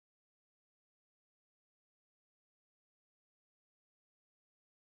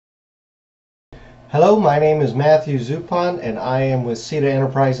Hello, my name is Matthew Zupon and I am with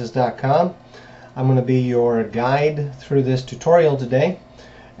CETAenterprises.com. I'm going to be your guide through this tutorial today,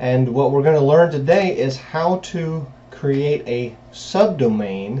 and what we're going to learn today is how to create a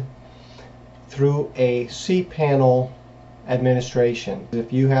subdomain through a cPanel administration.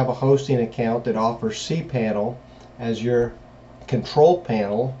 If you have a hosting account that offers cPanel as your control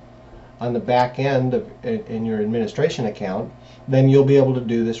panel on the back end in your administration account, then you'll be able to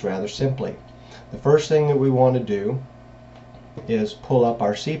do this rather simply. The first thing that we want to do is pull up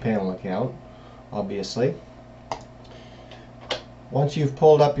our cPanel account, obviously. Once you've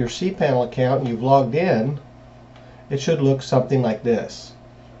pulled up your cPanel account and you've logged in, it should look something like this.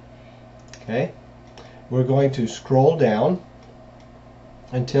 Okay? We're going to scroll down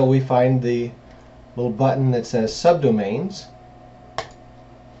until we find the little button that says Subdomains.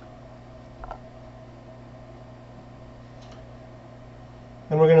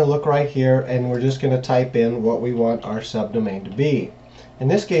 And we're going to look right here and we're just going to type in what we want our subdomain to be. In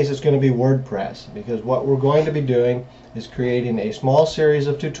this case it's going to be WordPress, because what we're going to be doing is creating a small series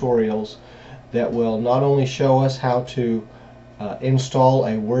of tutorials that will not only show us how to install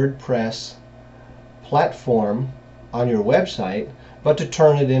a WordPress platform on your website, but to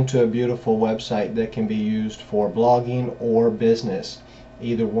turn it into a beautiful website that can be used for blogging or business,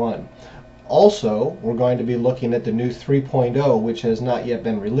 either one. Also, we're going to be looking at the new 3.0, which has not yet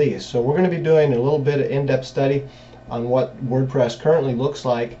been released. So we're going to be doing a little bit of in-depth study on what WordPress currently looks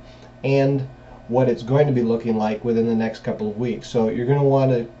like and what it's going to be looking like within the next couple of weeks. So you're going to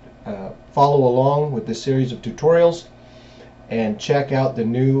want to follow along with this series of tutorials and check out the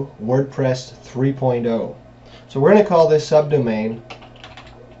new WordPress 3.0. So we're going to call this subdomain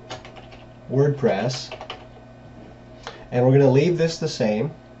WordPress, and we're going to leave this the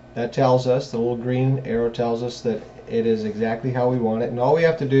same. That tells us, the little green arrow tells us that it is exactly how we want it, and all we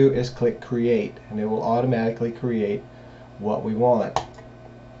have to do is click create and it will automatically create what we want.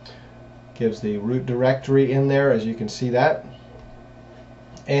 Gives the root directory in there, as you can see that,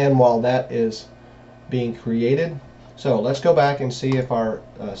 and while that is being created, so let's go back and see if our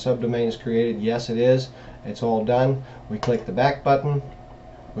subdomain is created. Yes, it is. It's all done. We click the back button.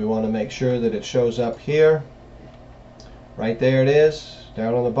 We want to make sure that it shows up here. Right there it is,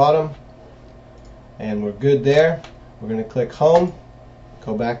 down on the bottom, and we're good there. We're going to click home,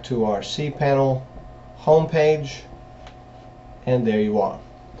 go back to our cPanel home page, and there you are.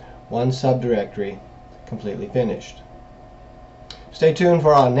 One subdirectory completely finished. Stay tuned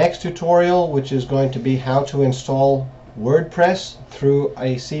for our next tutorial, which is going to be how to install WordPress through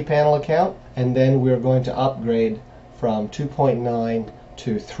a cPanel account, and then we're going to upgrade from 2.9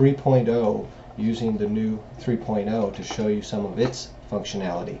 to 3.0 using the new 3.0 to show you some of its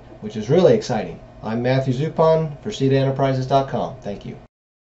functionality, which is really exciting. I'm Matthew Zupon for CETAenterprises.com. Thank you.